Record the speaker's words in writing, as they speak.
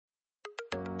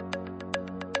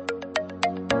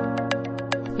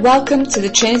Welcome to the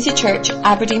Trinity Church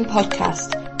Aberdeen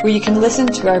podcast, where you can listen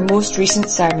to our most recent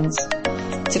sermons.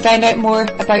 To find out more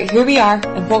about who we are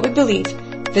and what we believe,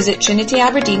 visit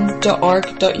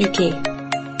trinityaberdeen.org.uk.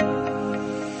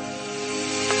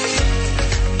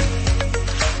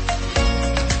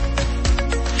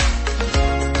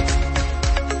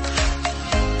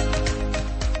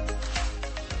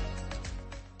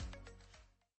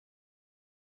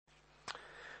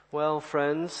 Well,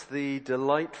 friends, the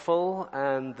delightful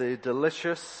and the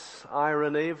delicious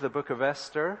irony of the book of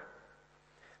Esther.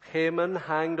 Haman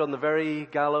hanged on the very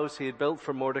gallows he had built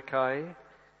for Mordecai.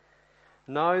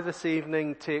 Now this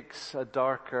evening takes a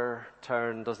darker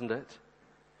turn, doesn't it?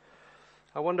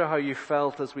 I wonder how you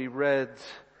felt as we read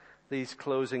these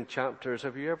closing chapters.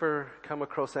 Have you ever come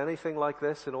across anything like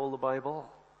this in all the Bible?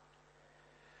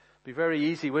 It'd be very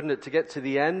easy, wouldn't it, to get to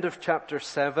the end of chapter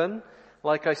 7,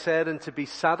 like I said, and to be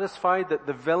satisfied that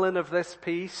the villain of this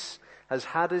piece has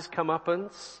had his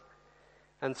comeuppance.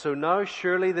 And so now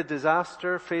surely the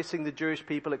disaster facing the Jewish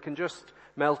people, it can just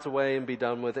melt away and be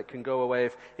done with. It can go away.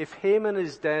 If Haman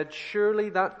is dead, surely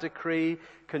that decree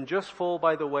can just fall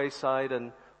by the wayside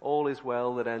and all is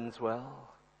well that ends well.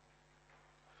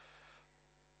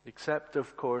 Except,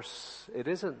 of course, it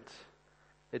isn't.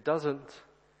 It doesn't.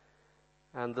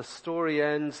 And the story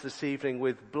ends this evening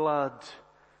with blood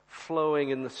flowing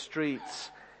in the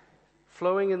streets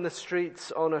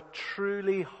on a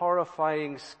truly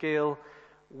horrifying scale,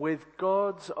 with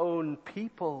God's own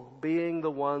people being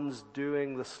the ones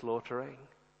doing the slaughtering.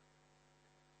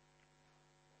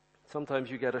 Sometimes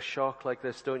you get a shock like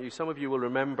this, don't you? Some of you will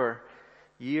remember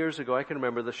years ago, I can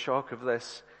remember the shock of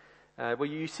this. Well,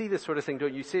 you see this sort of thing,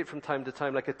 don't you? You see it from time to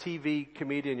time, like a TV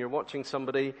comedian. You're watching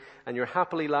somebody and you're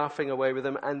happily laughing away with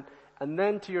them, and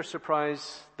then, to your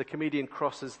surprise, the comedian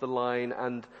crosses the line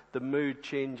and the mood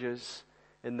changes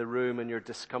in the room and your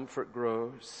discomfort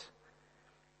grows.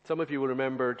 Some of you will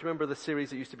remember, do you remember the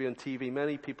series that used to be on TV?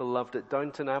 Many people loved it,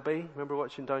 Downton Abbey. Remember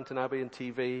watching Downton Abbey on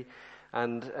TV?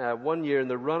 And one year in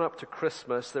the run-up to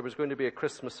Christmas, there was going to be a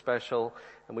Christmas special,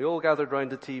 and we all gathered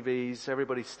round the TVs,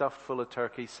 everybody stuffed full of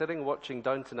turkey, sitting watching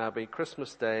Downton Abbey,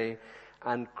 Christmas Day,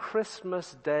 and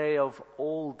Christmas Day of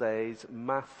all days,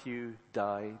 Matthew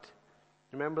died.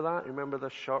 Remember that? Remember the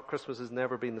shock? Christmas has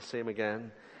never been the same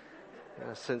again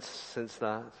since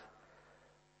that.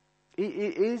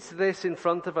 Is this in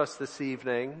front of us this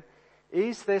evening?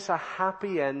 Is this a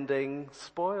happy ending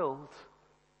spoiled?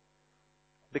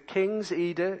 The king's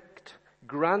edict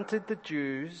granted the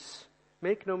Jews,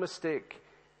 make no mistake,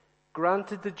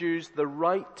 granted the Jews the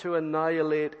right to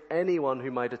annihilate anyone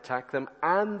who might attack them,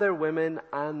 and their women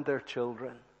and their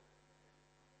children.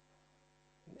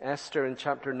 Esther in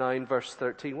chapter 9 verse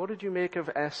 13. What did you make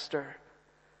of Esther?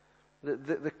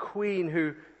 The queen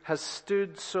who has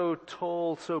stood so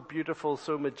tall, so beautiful,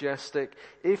 so majestic.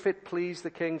 If it please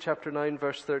the king, chapter 9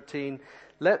 verse 13,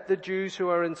 let the Jews who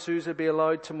are in Susa be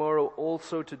allowed tomorrow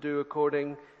also to do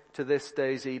according to this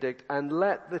day's edict. And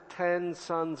let the 10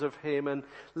 sons of Haman,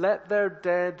 let their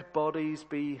dead bodies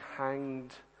be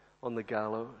hanged on the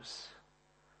gallows.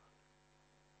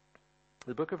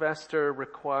 The book of Esther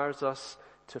requires us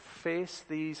to face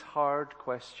these hard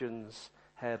questions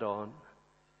head on.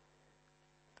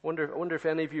 I wonder if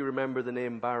any of you remember the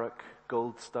name Baruch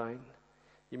Goldstein.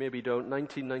 You maybe don't.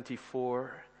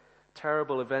 1994,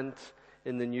 terrible event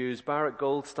in the news. Baruch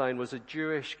Goldstein was a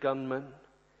Jewish gunman.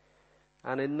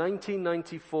 And in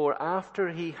 1994, after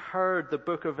he heard the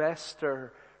book of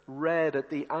Esther read at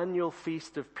the annual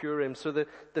feast of Purim, so the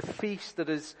feast that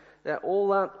is all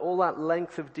that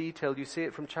length of detail, you see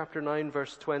it from chapter 9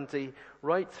 verse 20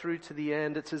 right through to the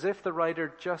end. It's as if the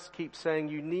writer just keeps saying,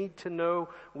 you need to know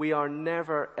we are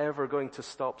never ever going to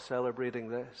stop celebrating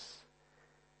this.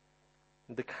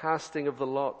 The casting of the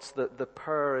lots, the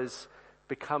pur is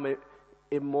become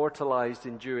immortalized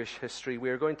in Jewish history.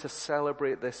 We are going to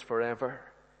celebrate this forever.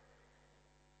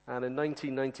 And in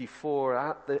 1994,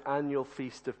 at the annual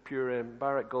feast of Purim,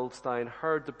 Baruch Goldstein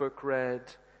heard the book read,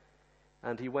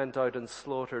 and he went out and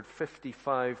slaughtered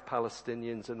 55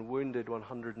 Palestinians and wounded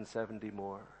 170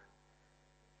 more.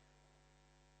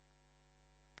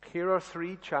 Here are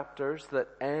 3 chapters that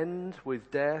end with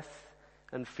death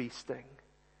and feasting,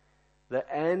 that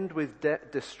end with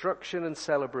destruction and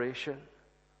celebration.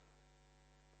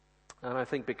 And I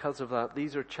think because of that,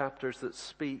 these are chapters that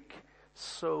speak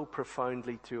so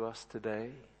profoundly to us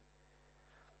today.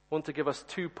 I want to give us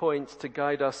 2 points to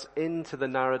guide us into the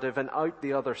narrative and out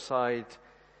the other side,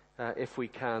 if we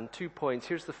can. 2 points.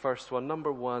 Here's the first one.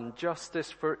 Number 1, justice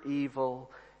for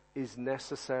evil is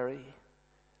necessary.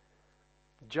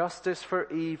 Justice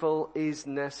for evil is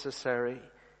necessary.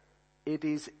 It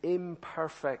is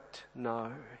imperfect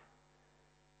now,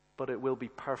 but it will be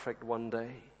perfect one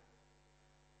day.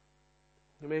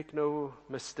 Make no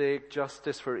mistake,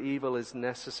 justice for evil is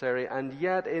necessary, and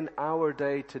yet in our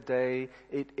day today,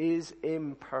 it is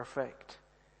imperfect.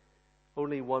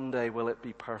 Only one day will it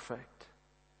be perfect.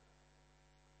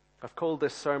 I've called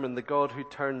this sermon, "The God Who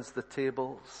Turns the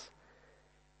Tables."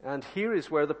 And here is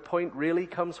where the point really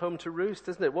comes home to roost,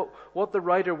 isn't it? What the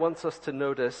writer wants us to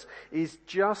notice is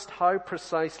just how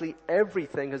precisely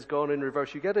everything has gone in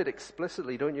reverse. You get it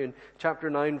explicitly, don't you? In chapter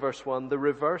 9, verse 1, the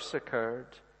reverse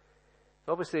occurred.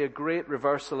 Obviously a great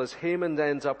reversal as Haman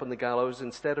ends up on the gallows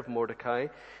instead of Mordecai.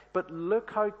 But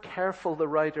look how careful the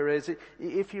writer is.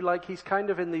 If you like, he's kind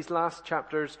of in these last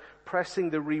chapters pressing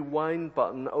the rewind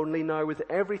button, only now with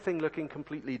everything looking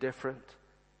completely different.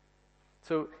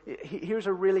 So here's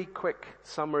a really quick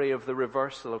summary of the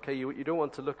reversal, okay? You don't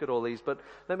want to look at all these, but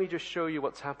let me just show you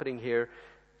what's happening here.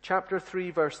 Chapter 3,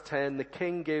 verse 10, the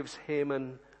king gives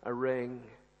Haman a ring.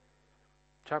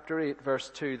 Chapter 8,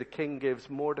 verse 2, the king gives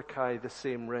Mordecai the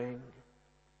same ring.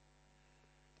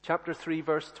 Chapter 3,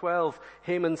 verse 12,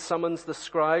 Haman summons the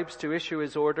scribes to issue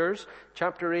his orders.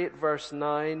 Chapter 8, verse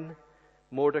 9,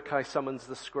 Mordecai summons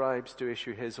the scribes to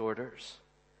issue his orders.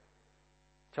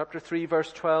 Chapter 3,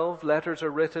 verse 12, letters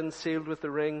are written, sealed with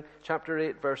the ring. Chapter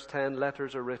 8, verse 10,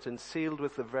 letters are written, sealed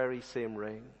with the very same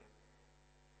ring.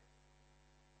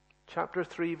 Chapter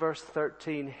 3, verse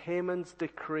 13, Haman's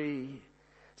decree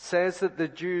says that the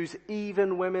Jews,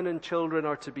 even women and children,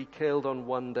 are to be killed on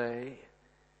one day.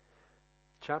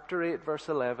 Chapter 8, verse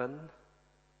 11,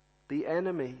 the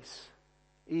enemies,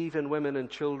 even women and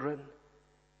children,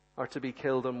 are to be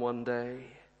killed on one day.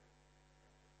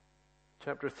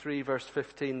 Chapter 3, verse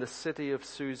 15, the city of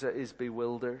Susa is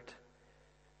bewildered.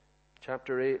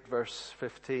 Chapter 8, verse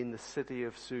 15, the city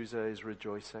of Susa is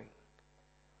rejoicing.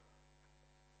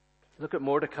 Look at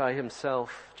Mordecai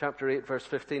himself. Chapter 8, verse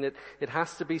 15. It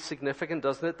has to be significant,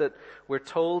 doesn't it, that we're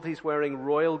told he's wearing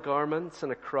royal garments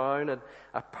and a crown and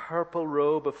a purple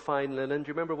robe of fine linen. Do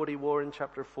you remember what he wore in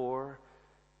chapter 4?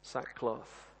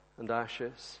 Sackcloth and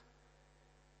ashes.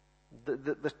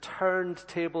 The turned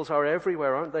tables are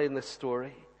everywhere, aren't they, in this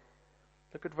story?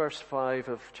 Look at verse 5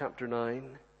 of chapter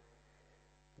 9.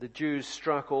 The Jews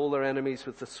struck all their enemies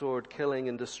with the sword, killing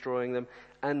and destroying them,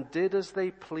 and did as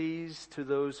they pleased to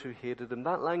those who hated them.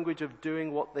 That language of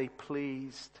doing what they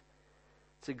pleased.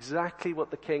 It's exactly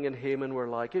what the king and Haman were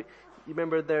like. You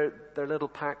remember their little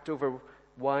pact over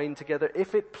wine together?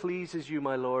 If it pleases you,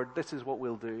 my Lord, this is what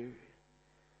we'll do.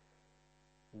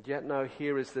 And yet now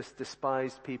here is this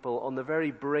despised people on the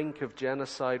very brink of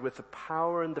genocide with the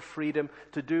power and the freedom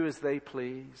to do as they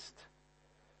pleased.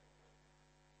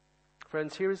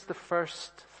 Friends, here is the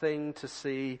first thing to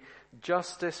see.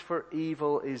 Justice for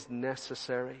evil is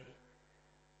necessary.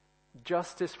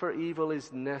 Justice for evil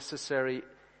is necessary.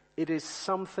 It is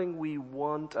something we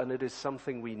want and it is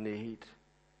something we need.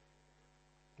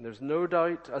 And there's no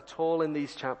doubt at all in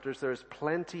these chapters. There is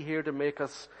plenty here to make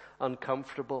us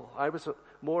uncomfortable. I was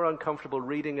more uncomfortable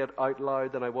reading it out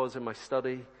loud than I was in my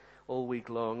study all week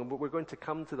long. And we're going to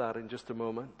come to that in just a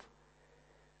moment.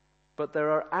 But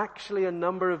there are actually a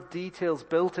number of details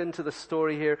built into the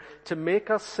story here to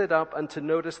make us sit up and to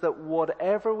notice that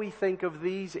whatever we think of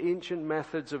these ancient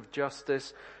methods of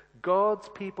justice, God's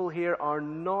people here are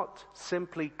not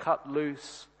simply cut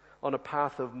loose on a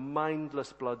path of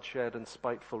mindless bloodshed and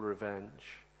spiteful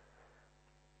revenge.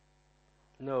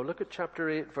 No, look at chapter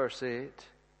 8, verse 8.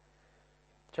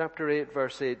 Chapter 8,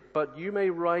 verse 8. But you may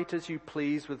write as you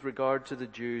please with regard to the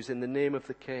Jews in the name of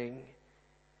the king,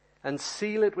 and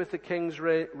seal it with the king's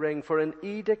ring, for an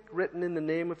edict written in the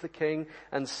name of the king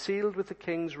and sealed with the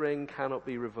king's ring cannot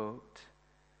be revoked.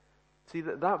 See,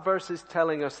 that verse is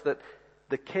telling us that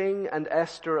the king and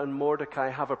Esther and Mordecai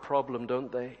have a problem,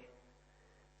 don't they?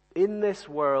 In this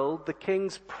world, the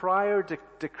king's prior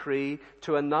decree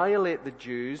to annihilate the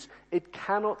Jews, it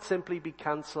cannot simply be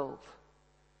cancelled.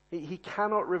 He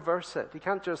cannot reverse it. He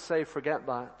can't just say, forget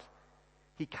that.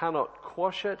 He cannot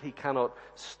quash it, he cannot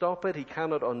stop it, he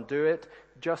cannot undo it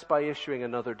just by issuing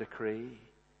another decree.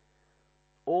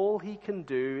 All he can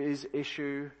do is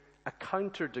issue a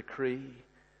counter decree,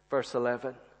 verse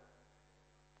 11.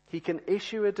 He can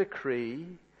issue a decree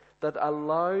that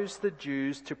allows the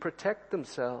Jews to protect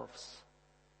themselves.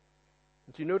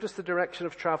 Do you notice the direction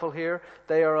of travel here?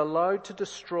 They are allowed to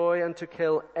destroy and to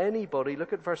kill anybody,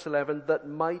 look at verse 11, that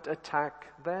might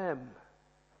attack them.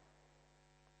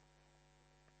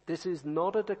 This is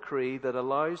not a decree that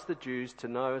allows the Jews to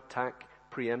now attack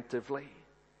preemptively,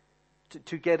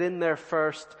 to get in there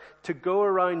first, to go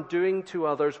around doing to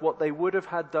others what they would have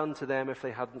had done to them if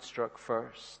they hadn't struck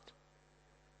first.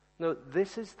 No,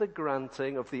 this is the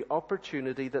granting of the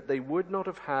opportunity that they would not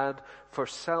have had for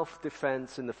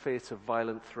self-defense in the face of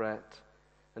violent threat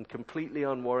and completely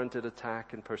unwarranted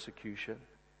attack and persecution.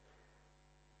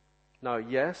 Now,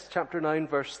 yes, chapter 9,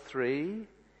 verse 3,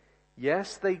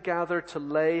 yes, they gather to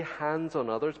lay hands on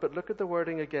others, but look at the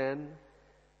wording again.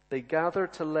 They gather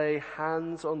to lay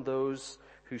hands on those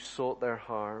who sought their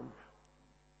harm.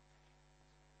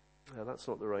 That's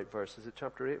not the right verse. Is it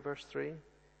chapter 8, verse 3?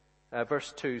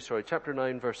 Verse 2, chapter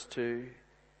 9, verse 2.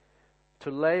 To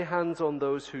lay hands on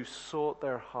those who sought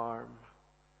their harm.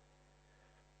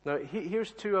 Now,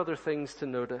 here's two other things to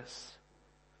notice.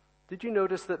 Did you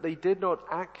notice that they did not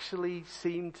actually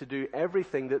seem to do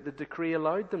everything that the decree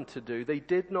allowed them to do? They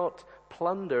did not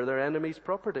plunder their enemy's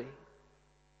property.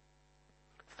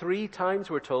 3 times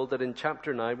we're told that in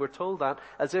chapter 9, we're told that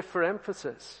as if for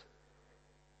emphasis.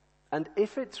 And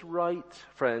if it's right,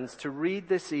 friends, to read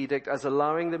this edict as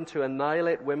allowing them to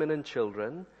annihilate women and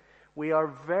children, we are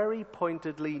very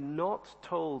pointedly not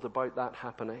told about that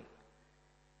happening.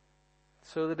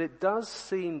 So that it does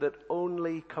seem that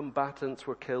only combatants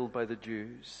were killed by the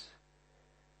Jews.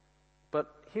 But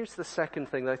here's the second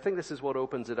thing. I think this is what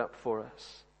opens it up for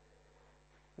us.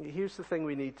 Here's the thing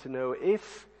we need to know.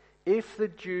 If the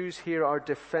Jews here are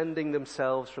defending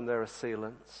themselves from their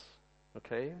assailants,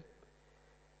 okay?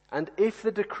 And if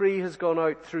the decree has gone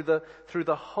out through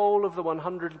the whole of the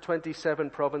 127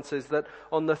 provinces that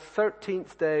on the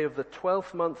 13th day of the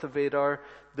 12th month of Adar,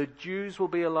 the Jews will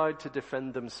be allowed to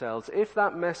defend themselves. If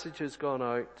that message has gone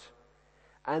out,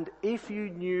 and if you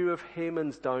knew of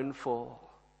Haman's downfall,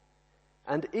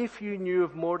 and if you knew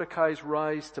of Mordecai's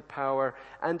rise to power,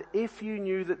 and if you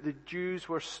knew that the Jews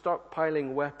were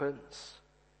stockpiling weapons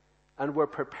and were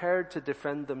prepared to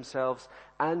defend themselves,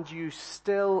 and you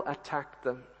still attacked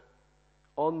them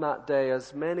on that day,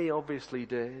 as many obviously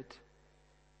did,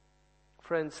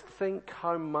 friends, think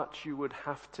how much you would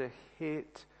have to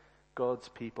hate God's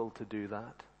people to do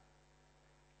that.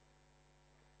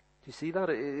 Do you see that?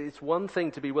 It's one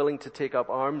thing to be willing to take up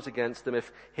arms against them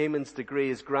if Haman's decree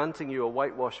is granting you a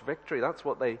whitewash victory. That's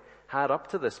what they had up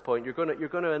to this point. You're going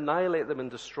to annihilate them and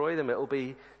destroy them. It'll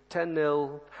be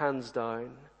 10-0, hands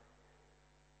down.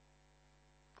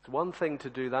 It's one thing to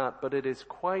do that, but it is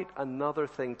quite another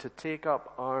thing to take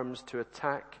up arms to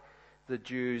attack the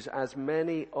Jews, as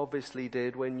many obviously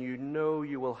did, when you know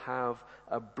you will have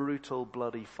a brutal,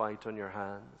 bloody fight on your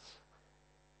hands.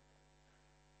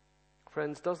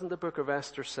 Friends, doesn't the book of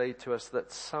Esther say to us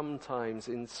that sometimes,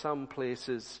 in some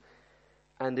places,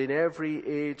 and in every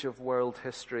age of world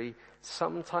history,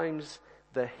 sometimes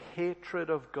the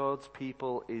hatred of God's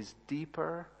people is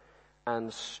deeper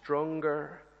and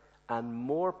stronger and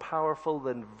more powerful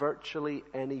than virtually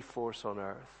any force on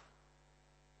earth?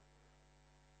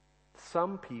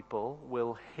 Some people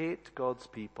will hate God's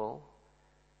people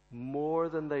more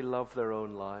than they love their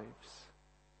own lives.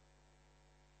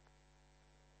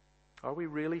 Are we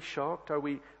really shocked? Are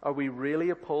we really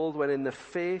appalled when in the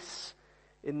face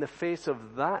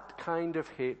of that kind of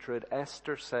hatred,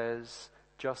 Esther says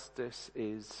justice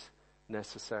is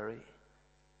necessary?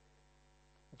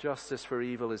 Justice for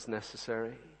evil is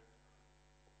necessary.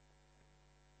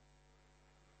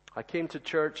 I came to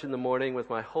church in the morning with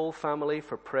my whole family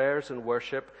for prayers and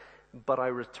worship, but I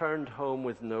returned home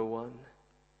with no one.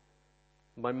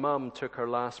 My mum took her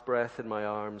last breath in my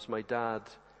arms. My dad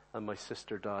and my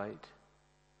sister died.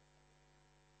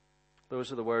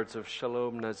 Those are the words of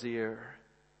Shalom Nazir,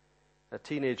 a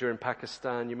teenager in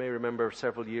Pakistan. You may remember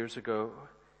several years ago,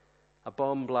 a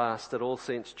bomb blast at All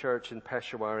Saints Church in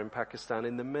Peshawar in Pakistan,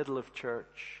 in the middle of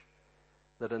church,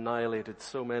 that annihilated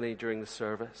so many during the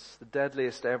service. The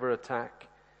deadliest ever attack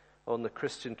on the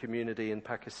Christian community in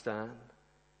Pakistan.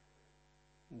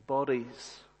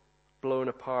 Bodies blown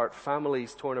apart,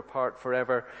 families torn apart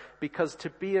forever, because to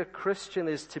be a Christian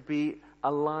is to be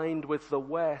aligned with the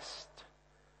West,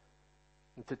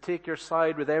 and to take your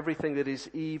side with everything that is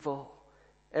evil,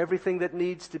 everything that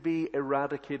needs to be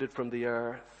eradicated from the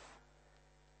earth.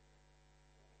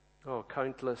 Oh,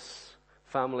 countless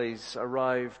families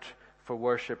arrived for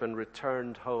worship and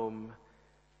returned home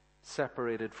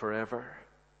separated forever.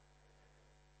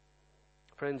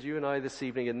 Friends, you and I this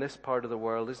evening in this part of the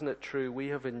world, isn't it true, we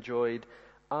have enjoyed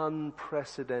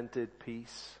unprecedented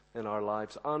peace in our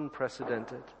lives,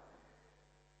 unprecedented,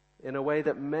 in a way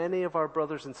that many of our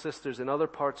brothers and sisters in other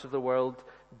parts of the world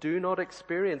do not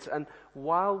experience. And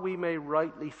while we may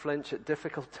rightly flinch at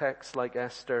difficult texts like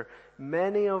Esther,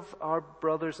 many of our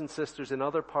brothers and sisters in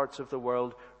other parts of the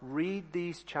world read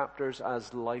these chapters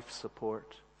as life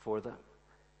support for them.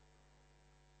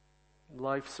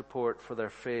 Life support for their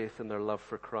faith and their love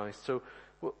for Christ. So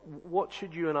What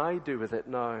should you and I do with it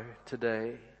now,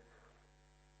 today?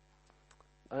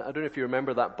 I don't know if you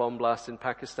remember that bomb blast in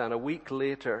Pakistan. A week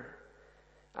later,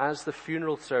 as the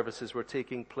funeral services were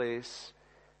taking place,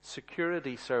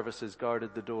 security services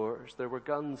guarded the doors. There were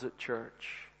guns at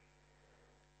church.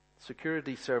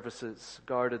 Security services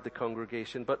guarded the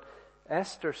congregation. But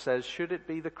Esther says, should it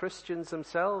be the Christians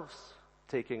themselves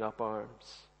taking up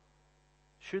arms?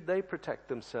 Should they protect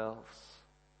themselves?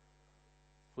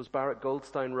 Was Barak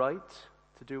Goldstein right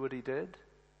to do what he did?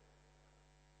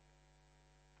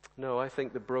 No, I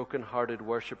think the broken-hearted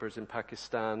worshippers in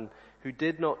Pakistan who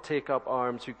did not take up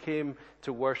arms, who came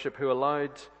to worship, who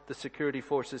allowed the security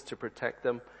forces to protect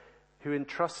them, who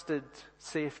entrusted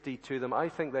safety to them, I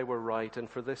think they were right, and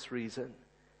for this reason.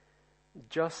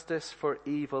 Justice for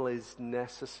evil is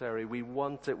necessary. We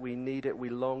want it, we need it, we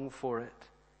long for it.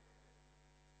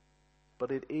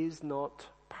 But it is not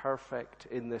perfect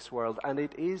in this world, and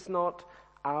it is not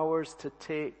ours to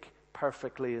take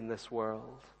perfectly in this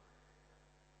world.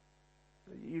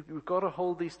 We've got to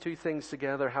hold these two things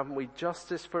together, haven't we?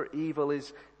 Justice for evil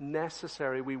is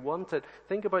necessary. We want it.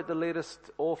 Think about the latest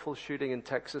awful shooting in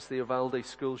Texas, the Uvalde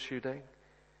school shooting.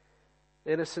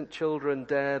 Innocent children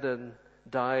dead and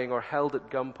dying or held at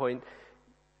gunpoint.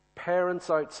 Parents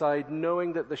outside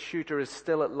knowing that the shooter is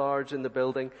still at large in the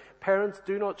building. Parents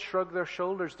do not shrug their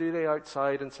shoulders, do they,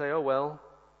 outside and say, oh well,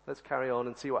 let's carry on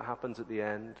and see what happens at the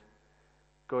end.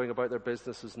 Going about their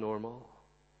business as normal.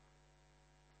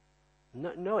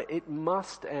 No, it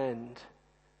must end.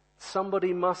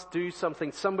 Somebody must do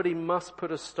something. Somebody must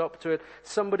put a stop to it.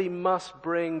 Somebody must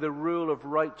bring the rule of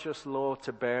righteous law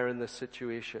to bear in this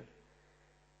situation.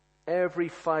 Every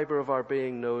fiber of our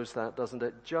being knows that, doesn't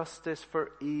it? Justice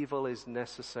for evil is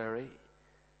necessary.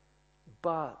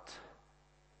 But,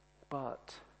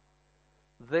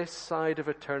 this side of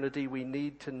eternity, we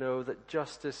need to know that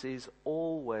justice is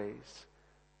always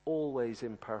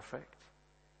imperfect.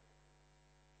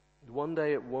 One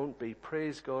day it won't be.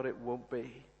 Praise God, it won't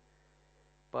be.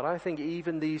 But I think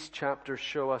even these chapters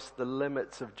show us the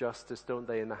limits of justice, don't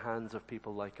they, in the hands of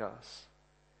people like us.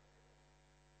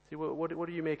 See, what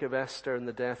do you make of Esther and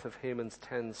the death of Haman's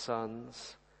 10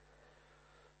 sons?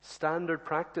 Standard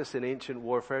practice in ancient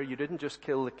warfare. You didn't just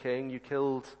kill the king, you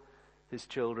killed his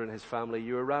children, his family.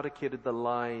 You eradicated the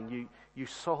line. You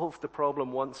solved the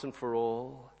problem once and for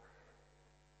all,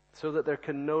 so that there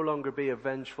can no longer be a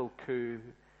vengeful coup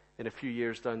in a few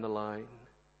years down the line.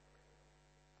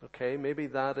 Okay, maybe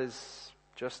that is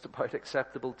just about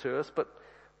acceptable to us, but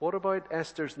what about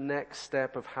Esther's next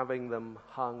step of having them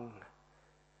hung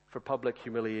for public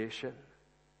humiliation?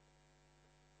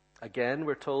 Again,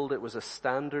 we're told it was a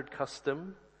standard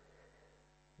custom,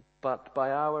 but by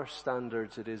our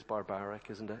standards it is barbaric,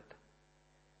 isn't it?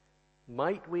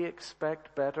 Might we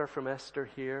expect better from Esther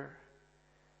here?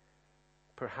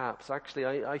 Perhaps. Actually,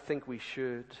 I think we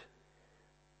should.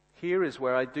 Here is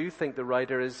where I do think the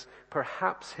writer is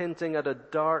perhaps hinting at a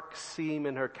dark seam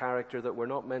in her character that we're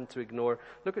not meant to ignore.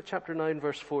 Look at chapter 9,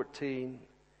 verse 14.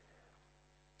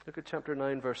 Look at chapter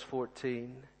 9, verse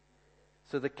 14.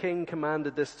 So the king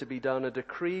commanded this to be done. A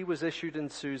decree was issued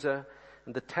in Susa,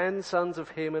 and the 10 sons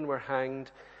of Haman were hanged.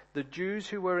 The Jews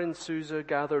who were in Susa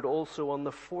gathered also on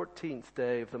the 14th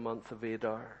day of the month of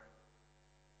Adar.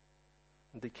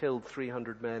 And they killed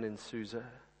 300 men in Susa.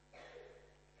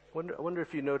 I wonder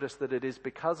if you notice that it is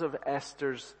because of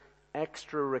Esther's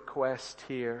extra request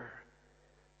here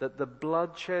that the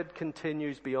bloodshed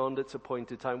continues beyond its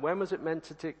appointed time. When was it meant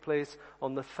to take place?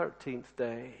 On the 13th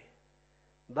day.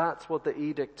 That's what the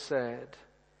edict said.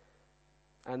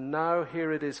 And now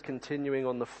here it is continuing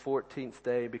on the 14th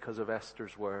day because of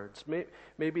Esther's words.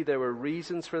 Maybe there were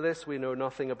reasons for this we know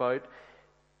nothing about.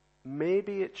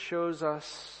 Maybe it shows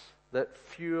us that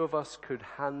few of us could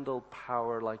handle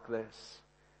power like this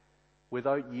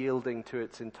without yielding to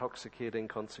its intoxicating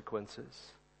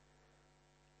consequences.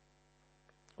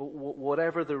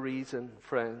 Whatever the reason,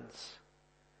 friends,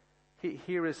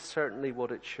 here is certainly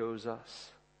what it shows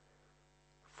us.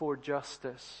 For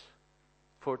justice,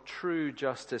 for true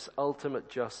justice, ultimate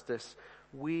justice,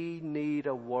 we need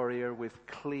a warrior with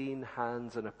clean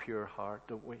hands and a pure heart,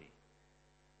 don't we?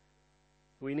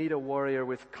 We need a warrior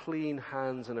with clean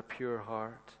hands and a pure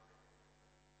heart.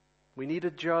 We need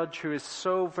a judge who is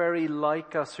so very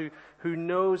like us, who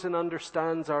knows and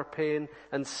understands our pain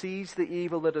and sees the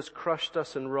evil that has crushed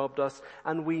us and robbed us.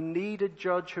 And we need a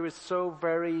judge who is so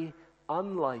very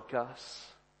unlike us,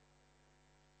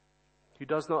 who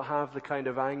does not have the kind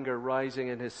of anger rising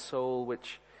in his soul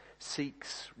which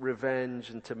seeks revenge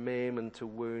and to maim and to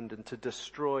wound and to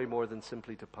destroy more than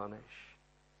simply to punish.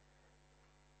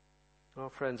 Oh,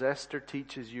 friends, Esther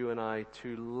teaches you and I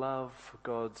to love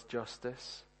God's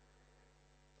justice.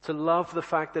 To love the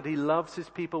fact that he loves his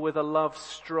people with a love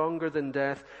stronger than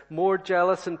death, more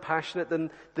jealous and passionate than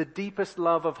the deepest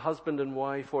love of husband and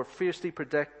wife, or fiercely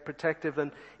protective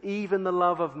than even the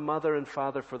love of mother and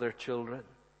father for their children.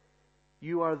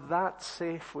 You are that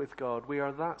safe with God. We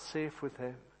are that safe with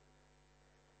him.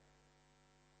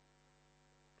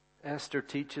 Esther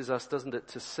teaches us, doesn't it,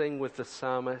 to sing with the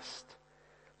psalmist.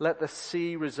 Let the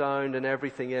sea resound and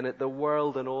everything in it, the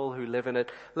world and all who live in it.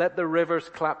 Let the rivers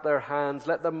clap their hands.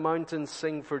 Let the mountains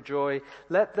sing for joy.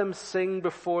 Let them sing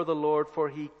before the Lord, for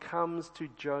he comes to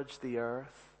judge the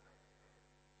earth.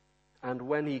 And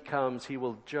when he comes, he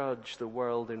will judge the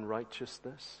world in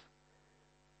righteousness,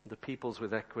 the peoples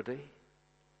with equity.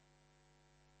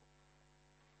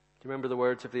 Do you remember the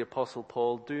words of the Apostle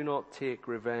Paul? Do not take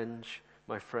revenge,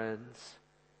 my friends,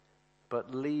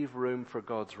 but leave room for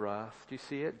God's wrath. Do you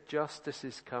see it? Justice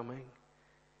is coming.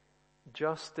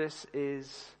 Justice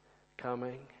is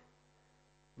coming.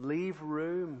 Leave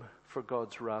room for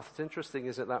God's wrath. It's interesting,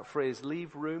 isn't it, that phrase,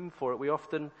 leave room for it. We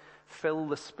often fill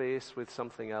the space with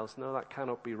something else. No, that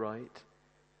cannot be right.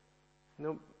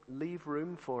 No, leave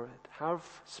room for it. Have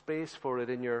space for it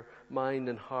in your mind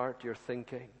and heart, your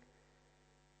thinking.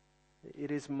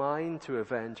 It is mine to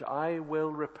avenge. I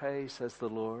will repay, says the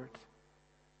Lord.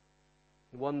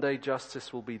 One day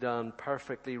justice will be done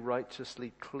perfectly,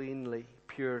 righteously, cleanly,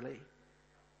 purely.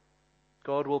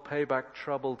 God will pay back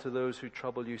trouble to those who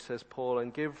trouble you, says Paul,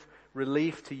 and give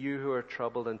relief to you who are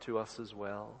troubled and to us as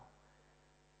well.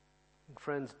 And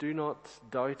friends, do not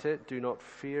doubt it, do not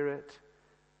fear it,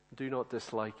 do not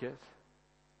dislike it.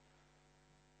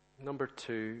 Number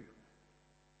 2,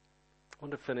 I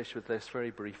want to finish with this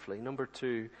very briefly. Number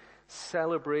 2,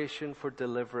 celebration for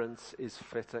deliverance is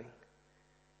fitting.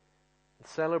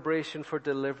 Celebration for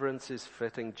deliverance is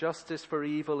fitting. Justice for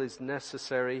evil is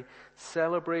necessary.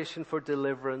 Celebration for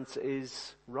deliverance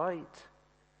is right,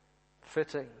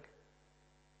 fitting.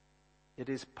 It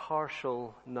is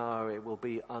partial now, it will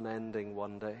be unending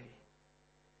one day.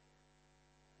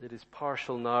 It is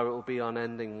partial now, it will be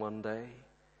unending one day.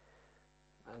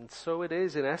 And so it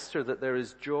is in Esther that there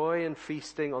is joy and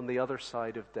feasting on the other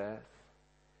side of death.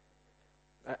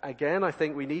 Again, I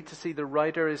think we need to see the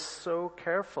writer is so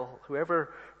careful.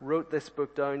 Whoever wrote this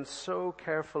book down, so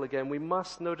careful again. We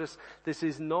must notice this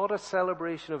is not a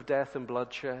celebration of death and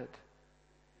bloodshed.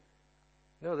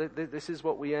 No, this is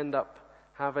what we end up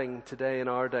having today in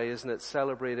our day, isn't it?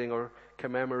 Celebrating or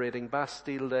commemorating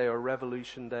Bastille Day or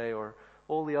Revolution Day or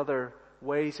all the other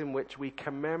ways in which we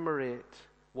commemorate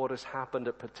what has happened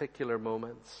at particular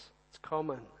moments. It's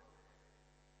common.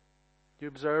 You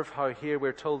observe how here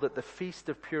we're told that the Feast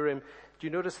of Purim, do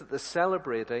you notice that the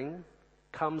celebrating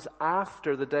comes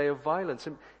after the day of violence?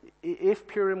 And if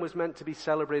Purim was meant to be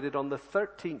celebrated on the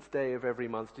 13th day of every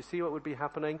month, do you see what would be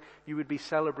happening? You would be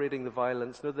celebrating the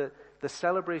violence. No, the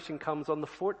celebration comes on the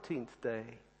 14th day,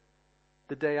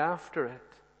 the day after it.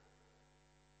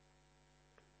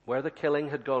 Where the killing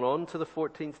had gone on to the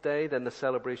 14th day, then the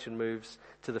celebration moves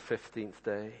to the 15th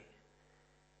day.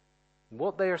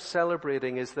 What they are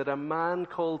celebrating is that a man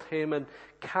called Haman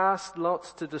cast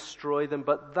lots to destroy them,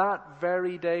 but that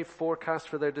very day forecast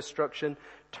for their destruction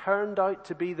turned out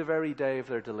to be the very day of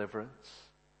their deliverance.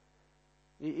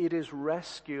 It is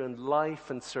rescue and life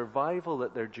and survival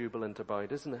that they're jubilant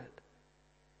about, isn't it?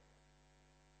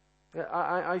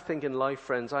 I think in life,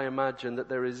 friends, I imagine that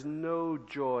there is no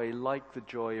joy like the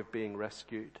joy of being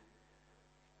rescued.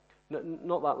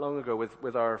 Not that long ago,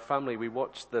 with our family, we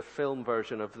watched the film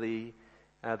version of the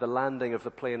landing of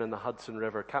the plane in the Hudson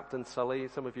River. Captain Sully,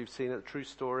 some of you have seen it, true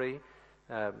story.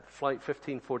 Flight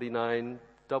 1549,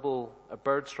 a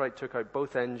bird strike took out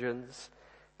both engines,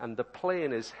 and the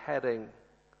plane is heading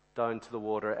down to the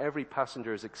water. Every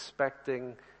passenger is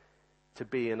expecting to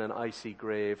be in an icy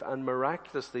grave, and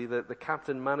miraculously the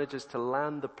captain manages to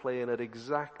land the plane at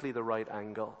exactly the right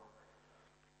angle.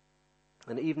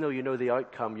 And even though you know the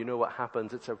outcome, you know what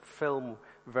happens, it's a film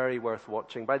very worth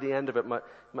watching. By the end of it,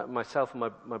 myself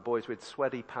and my boys, we had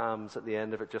sweaty palms at the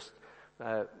end of it, just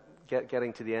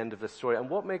getting to the end of the story. And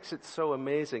what makes it so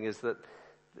amazing is that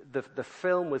the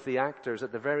film with the actors,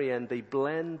 at the very end, they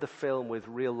blend the film with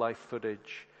real-life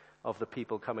footage of the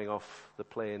people coming off the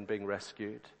plane being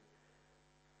rescued.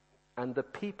 And the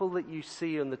people that you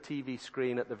see on the TV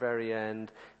screen at the very end,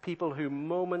 people who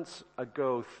moments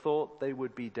ago thought they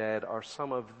would be dead, are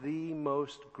some of the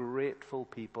most grateful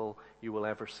people you will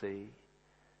ever see.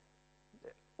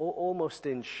 Almost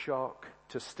in shock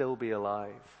to still be alive,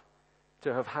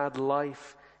 to have had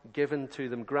life given to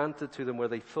them, granted to them where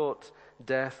they thought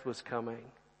death was coming.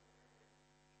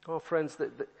 Oh, friends,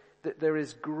 There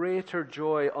is greater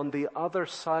joy on the other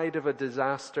side of a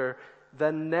disaster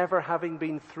than never having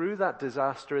been through that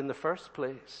disaster in the first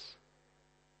place.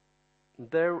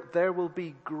 There will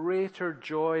be greater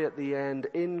joy at the end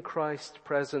in Christ's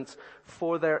presence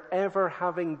for there ever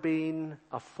having been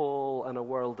a fall and a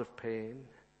world of pain.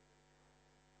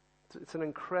 It's an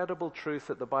incredible truth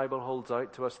that the Bible holds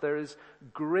out to us. There is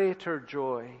greater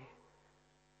joy,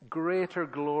 greater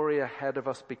glory ahead of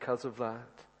us because of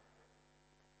that.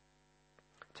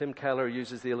 Tim Keller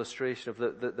uses the illustration of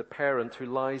the parent who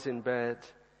lies in bed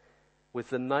with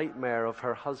the nightmare of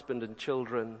her husband and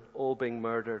children all being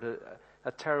murdered,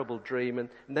 a terrible dream. And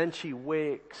then she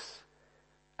wakes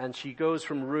and she goes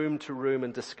from room to room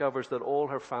and discovers that all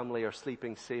her family are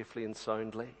sleeping safely and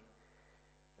soundly.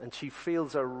 And she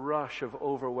feels a rush of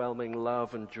overwhelming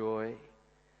love and joy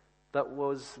that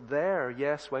was there,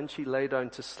 yes, when she lay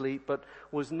down to sleep, but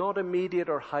was not immediate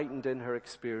or heightened in her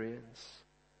experience.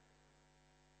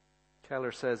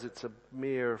 Keller says it's a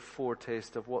mere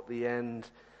foretaste of what the end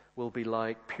will be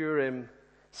like. Purim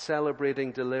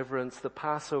celebrating deliverance, the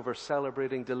Passover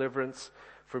celebrating deliverance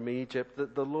from Egypt,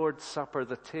 the Lord's Supper,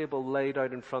 the table laid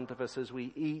out in front of us as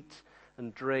we eat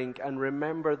and drink and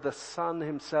remember the Son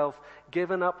himself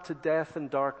given up to death and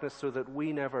darkness so that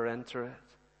we never enter it.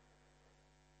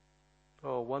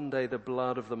 Oh, one day the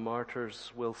blood of the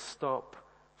martyrs will stop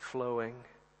flowing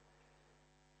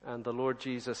and the Lord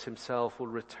Jesus himself will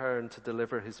return to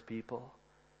deliver his people.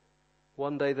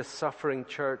 One day the suffering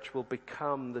church will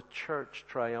become the church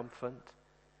triumphant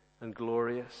and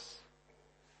glorious.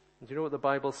 And do you know what the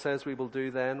Bible says we will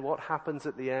do then? What happens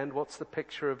at the end? What's the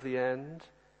picture of the end?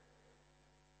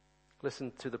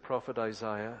 Listen to the prophet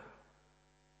Isaiah.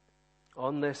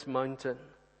 On this mountain,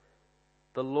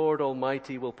 the Lord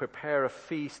Almighty will prepare a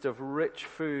feast of rich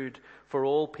food for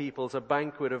all peoples, a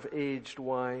banquet of aged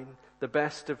wine, the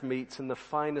best of meats and the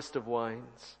finest of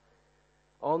wines.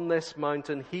 On this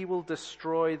mountain he will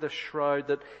destroy the shroud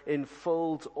that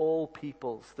enfolds all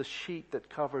peoples, the sheet that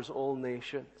covers all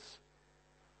nations.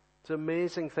 It's an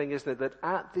amazing thing, isn't it, that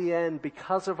at the end,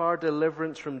 because of our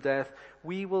deliverance from death,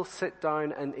 we will sit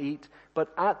down and eat.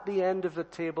 But at the end of the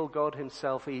table, God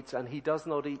himself eats, and he does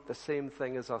not eat the same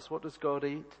thing as us. What does God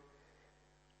eat?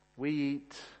 We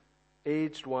eat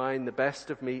aged wine, the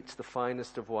best of meats, the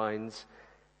finest of wines,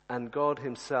 and God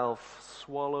himself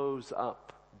swallows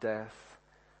up death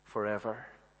forever.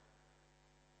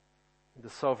 The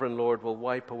sovereign Lord will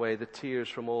wipe away the tears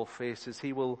from all faces.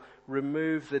 He will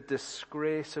remove the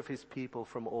disgrace of his people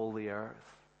from all the earth.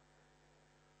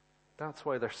 That's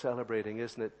why they're celebrating,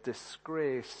 isn't it?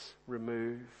 Disgrace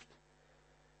removed.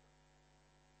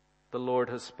 The Lord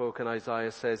has spoken,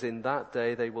 Isaiah says, in that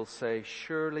day they will say,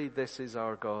 surely this is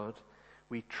our God.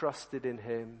 We trusted in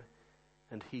him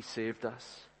and he saved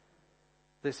us.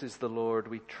 This is the Lord,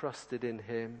 we trusted in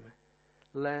him.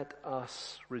 Let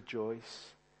us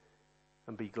rejoice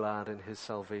and be glad in his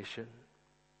salvation.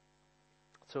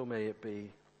 So may it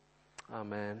be.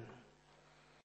 Amen.